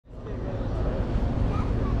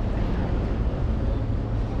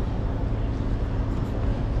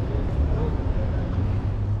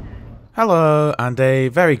Hello, and a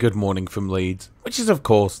very good morning from Leeds, which is of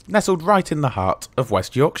course nestled right in the heart of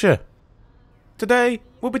West Yorkshire. Today,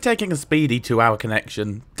 we'll be taking a speedy 2-hour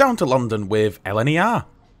connection down to London with LNER.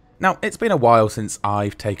 Now, it's been a while since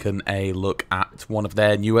I've taken a look at one of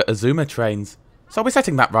their newer Azuma trains, so I'll be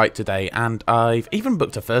setting that right today, and I've even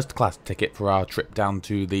booked a first class ticket for our trip down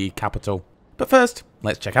to the capital. But first,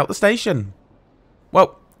 let's check out the station.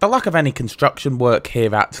 Well, the lack of any construction work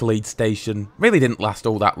here at Leeds Station really didn't last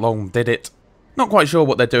all that long, did it? Not quite sure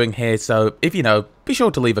what they're doing here, so if you know, be sure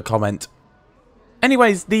to leave a comment.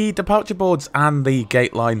 Anyways, the departure boards and the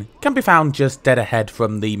gate line can be found just dead ahead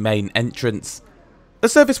from the main entrance. The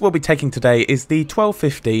service we'll be taking today is the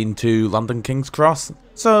 12:15 to London King's Cross,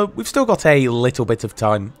 so we've still got a little bit of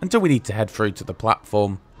time until we need to head through to the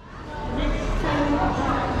platform.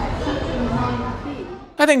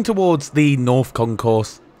 Heading towards the North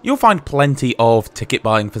Concourse, you'll find plenty of ticket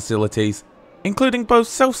buying facilities, including both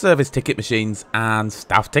self-service ticket machines and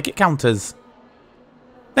staff ticket counters.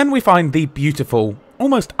 Then we find the beautiful,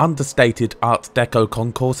 almost understated Art Deco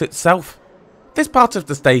concourse itself. This part of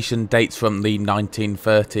the station dates from the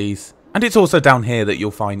 1930s, and it's also down here that you'll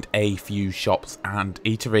find a few shops and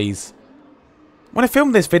eateries. When I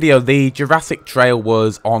filmed this video, the Jurassic Trail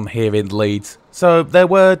was on here in Leeds, so there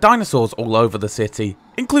were dinosaurs all over the city,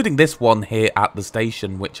 including this one here at the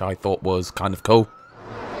station, which I thought was kind of cool.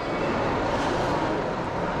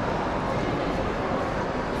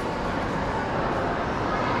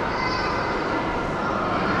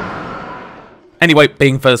 Anyway,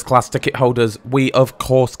 being first class ticket holders, we of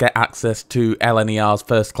course get access to LNER's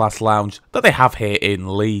First Class lounge that they have here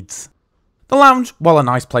in Leeds. The lounge, while a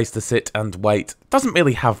nice place to sit and wait, doesn't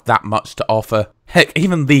really have that much to offer. Heck,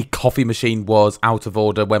 even the coffee machine was out of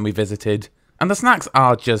order when we visited, and the snacks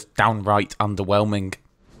are just downright underwhelming.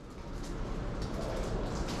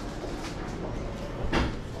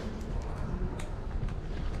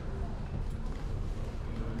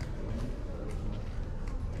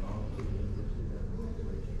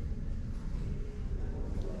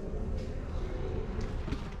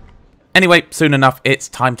 Anyway, soon enough, it's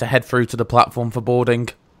time to head through to the platform for boarding.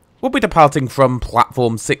 We'll be departing from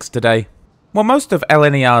platform 6 today. While most of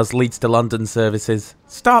LNER's Leeds to London services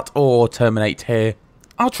start or terminate here,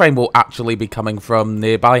 our train will actually be coming from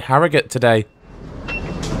nearby Harrogate today.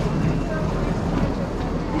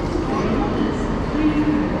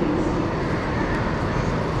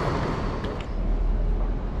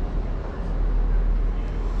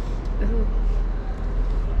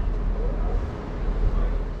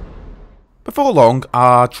 Before long,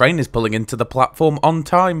 our train is pulling into the platform on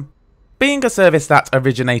time. Being a service that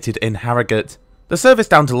originated in Harrogate, the service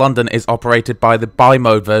down to London is operated by the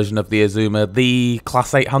bi-mode version of the Azuma, the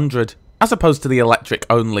Class 800, as opposed to the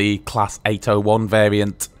electric-only Class 801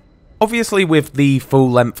 variant. Obviously, with the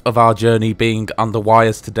full length of our journey being under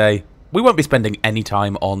wires today, we won't be spending any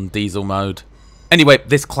time on diesel mode. Anyway,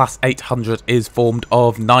 this Class 800 is formed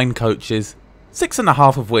of 9 coaches,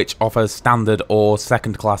 6.5 of which offer standard or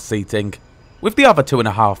second class seating, with the other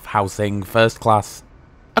 2.5 housing first class.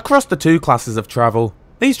 Across the 2 classes of travel,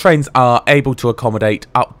 these trains are able to accommodate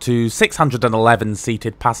up to 611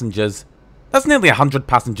 seated passengers. That's nearly 100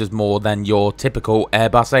 passengers more than your typical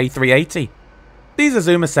Airbus A380. These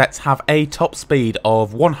Azuma sets have a top speed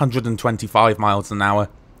of 125 miles an hour,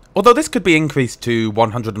 although this could be increased to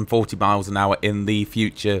 140 miles an hour in the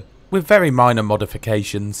future, with very minor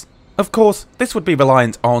modifications. Of course, this would be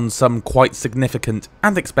reliant on some quite significant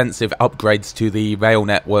and expensive upgrades to the rail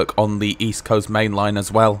network on the East Coast Main Line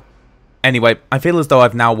as well. Anyway, I feel as though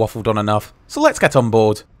I've now waffled on enough, so let's get on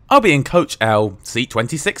board. I'll be in Coach L, seat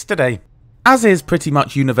 26 today. As is pretty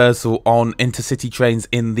much universal on intercity trains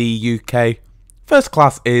in the UK, first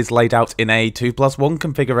class is laid out in a 2+1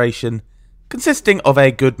 configuration, consisting of a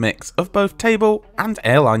good mix of both table and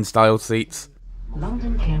airline style seats.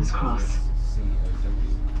 London King's Cross.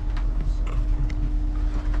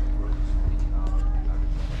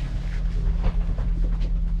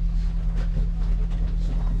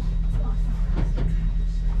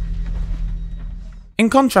 In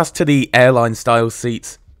contrast to the airline style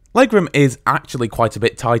seats, legroom is actually quite a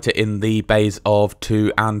bit tighter in the bays of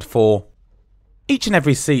 2 and 4. Each and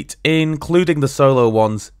every seat, including the solo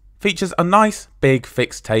ones, features a nice big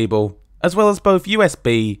fixed table, as well as both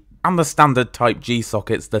USB and the standard Type G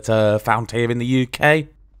sockets that are found here in the UK.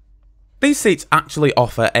 These seats actually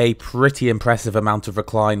offer a pretty impressive amount of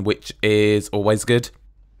recline, which is always good.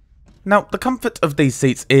 Now, the comfort of these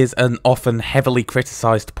seats is an often heavily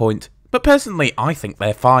criticised point, but personally I think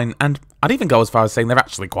they're fine, and I'd even go as far as saying they're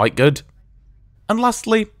actually quite good. And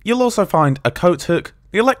lastly, you'll also find a coat hook,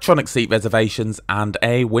 the electronic seat reservations, and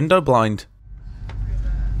a window blind.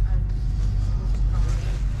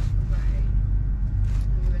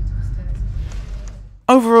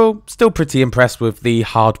 Overall, still pretty impressed with the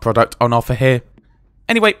hard product on offer here.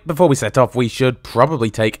 Anyway, before we set off, we should probably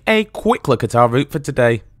take a quick look at our route for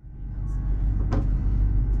today.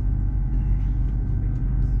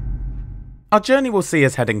 Our journey will see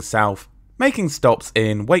us heading south, making stops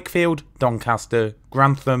in Wakefield, Doncaster,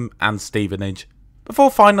 Grantham and Stevenage,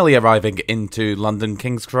 before finally arriving into London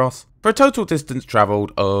King's Cross for a total distance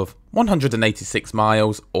travelled of 186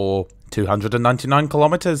 miles or 299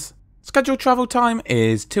 kilometres. Scheduled travel time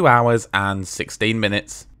is 2 hours and 16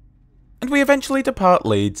 minutes. And we eventually depart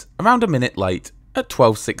Leeds around a minute late at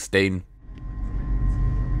 12:16.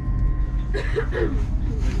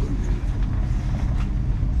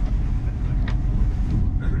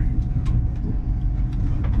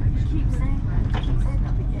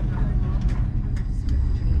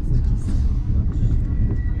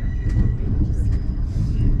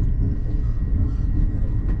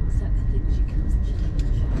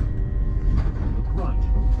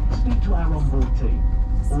 Speak to our onboard team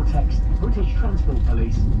or text British Transport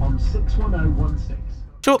Police on 61016.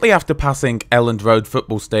 Shortly after passing Elland Road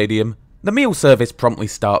Football Stadium, the meal service promptly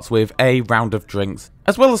starts with a round of drinks,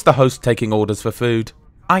 as well as the host taking orders for food.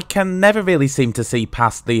 I can never really seem to see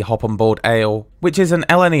past the Hop on Board Ale, which is an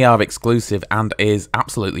LNER exclusive and is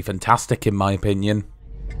absolutely fantastic in my opinion.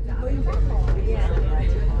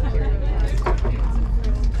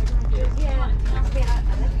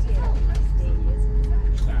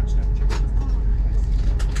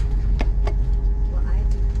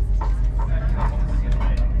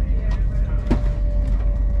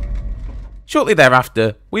 Shortly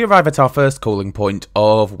thereafter, we arrive at our first calling point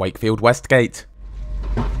of Wakefield Westgate.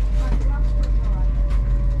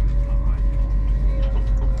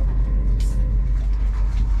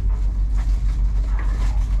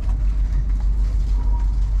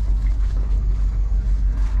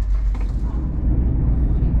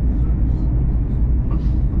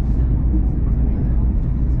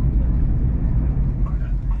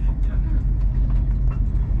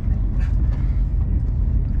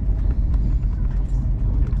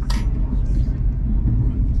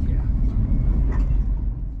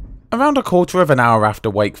 Around a quarter of an hour after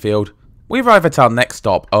Wakefield, we arrive at our next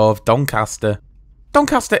stop of Doncaster.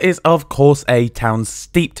 Doncaster is of course a town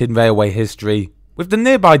steeped in railway history, with the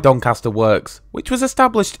nearby Doncaster Works, which was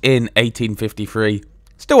established in 1853,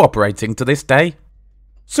 still operating to this day.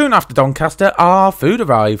 Soon after Doncaster, our food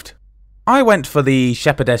arrived. I went for the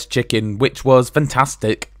shepherdess chicken, which was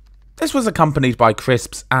fantastic. This was accompanied by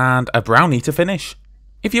crisps and a brownie to finish.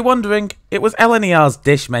 If you're wondering, it was LNER's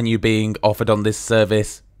dish menu being offered on this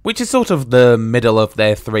service, which is sort of the middle of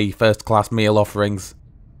their 3 first-class meal offerings.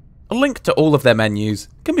 A link to all of their menus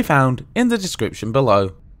can be found in the description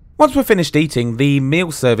below. Once we're finished eating, the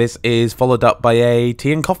meal service is followed up by a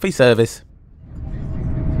tea and coffee service.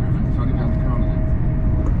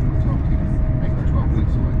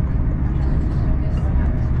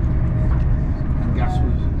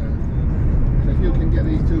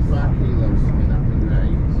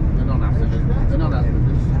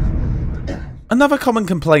 Another common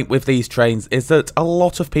complaint with these trains is that a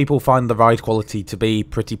lot of people find the ride quality to be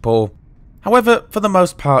pretty poor. However, for the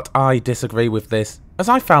most part I disagree with this, as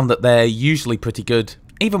I found that they're usually pretty good,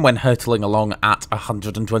 even when hurtling along at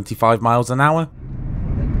 125 miles an hour.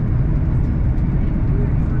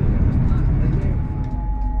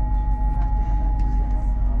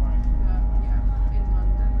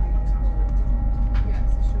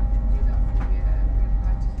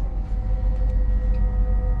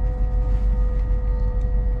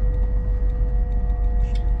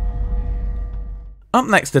 Up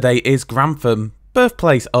next today is Grantham,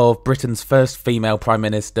 birthplace of Britain's first female Prime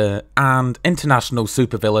Minister and international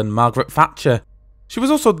supervillain Margaret Thatcher. She was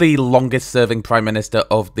also the longest serving Prime Minister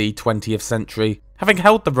of the 20th century, having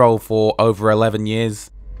held the role for over 11 years.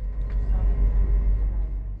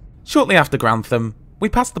 Shortly after Grantham, we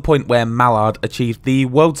passed the point where Mallard achieved the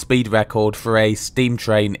world speed record for a steam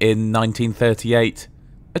train in 1938,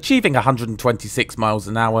 achieving 126 miles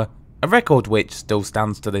an hour, a record which still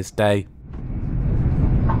stands to this day.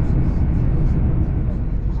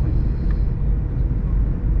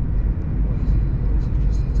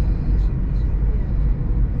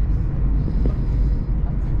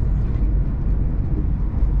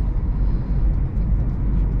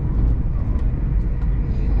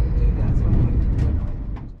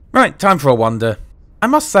 Right, time for a wander. I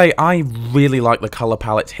must say I really like the colour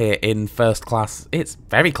palette here in First Class. It's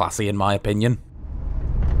very classy in my opinion.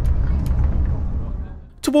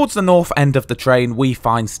 Towards the north end of the train we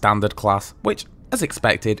find Standard Class, which, as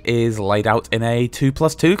expected, is laid out in a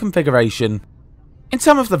 2+2 configuration. In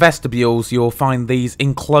some of the vestibules you'll find these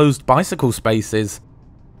enclosed bicycle spaces.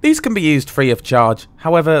 These can be used free of charge,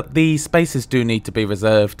 however the spaces do need to be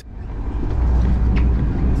reserved.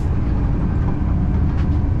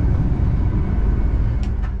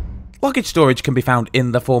 Luggage storage can be found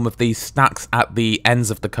in the form of these stacks at the ends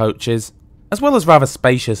of the coaches, as well as rather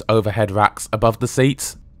spacious overhead racks above the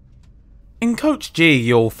seats. In Coach G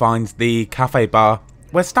you'll find the cafe bar,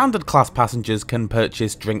 where standard class passengers can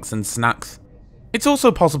purchase drinks and snacks. It's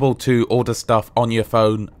also possible to order stuff on your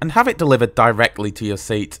phone and have it delivered directly to your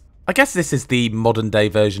seat. I guess this is the modern day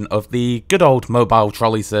version of the good old mobile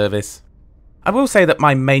trolley service. I will say that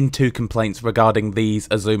my main two complaints regarding these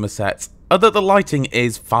Azuma sets are that the lighting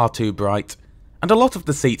is far too bright, and a lot of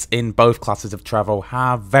the seats in both classes of travel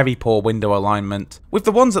have very poor window alignment, with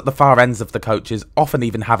the ones at the far ends of the coaches often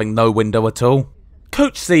even having no window at all.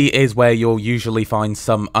 Coach C is where you'll usually find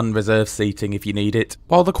some unreserved seating if you need it,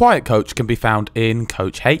 while the quiet coach can be found in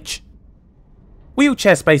Coach H.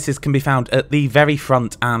 Wheelchair spaces can be found at the very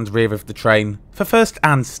front and rear of the train, for first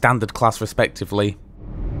and standard class respectively.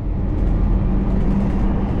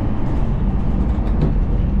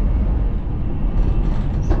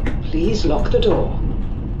 Please lock the door.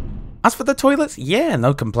 As for the toilets, yeah,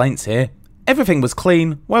 no complaints here. Everything was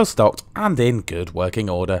clean, well stocked, and in good working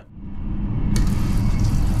order.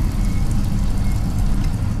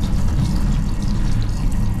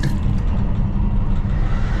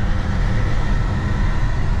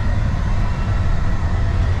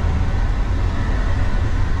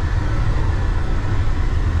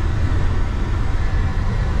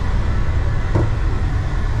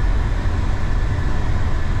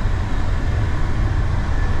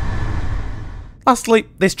 Lastly,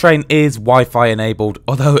 this train is Wi-Fi enabled,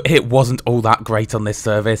 although it wasn't all that great on this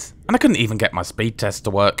service, and I couldn't even get my speed test to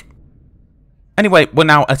work. Anyway, we're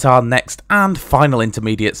now at our next and final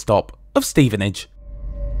intermediate stop of Stevenage.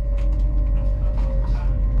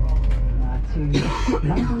 To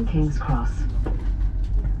London King's Cross.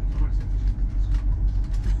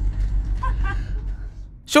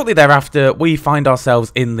 Shortly thereafter, we find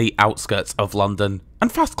ourselves in the outskirts of London,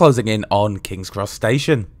 and fast closing in on King's Cross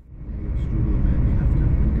Station.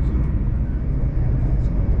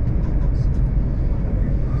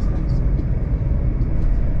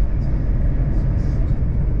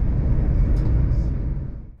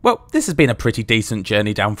 Well, this has been a pretty decent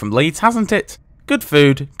journey down from Leeds, hasn't it? Good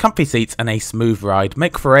food, comfy seats and a smooth ride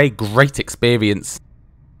make for a great experience.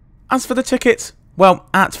 As for the ticket, well,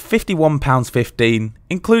 at £51.15,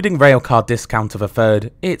 including railcard discount of a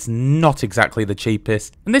third, it's not exactly the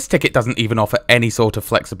cheapest, and this ticket doesn't even offer any sort of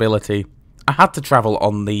flexibility. I had to travel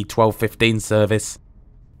on the 12:15 service.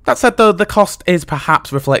 That said though, the cost is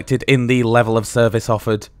perhaps reflected in the level of service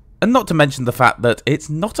offered. And not to mention the fact that it's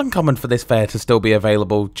not uncommon for this fare to still be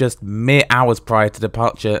available just mere hours prior to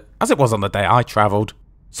departure, as it was on the day I travelled.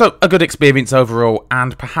 So, a good experience overall,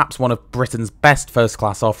 and perhaps one of Britain's best first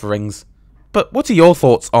class offerings. But what are your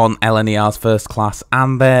thoughts on LNER's First Class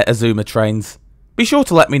and their Azuma trains? Be sure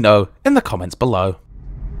to let me know in the comments below.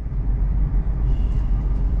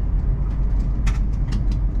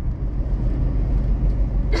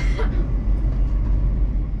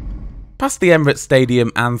 Past the Emirates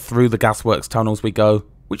Stadium and through the gasworks tunnels we go,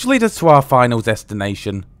 which lead us to our final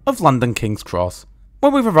destination of London King's Cross,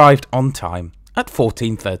 where we've arrived on time at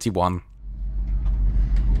 14:31.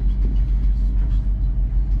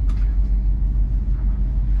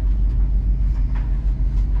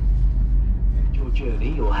 Your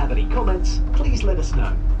journey or have any comments, please let us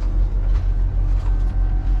know.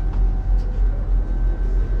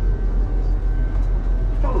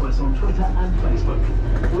 Follow us on Twitter and Facebook,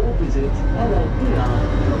 or visit LNER.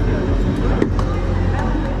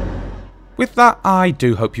 With that, I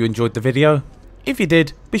do hope you enjoyed the video. If you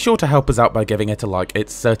did, be sure to help us out by giving it a like,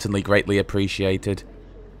 it's certainly greatly appreciated.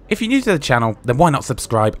 If you're new to the channel, then why not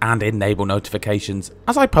subscribe and enable notifications,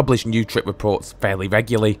 as I publish new trip reports fairly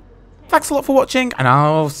regularly. Thanks a lot for watching, and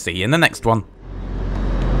I'll see you in the next one.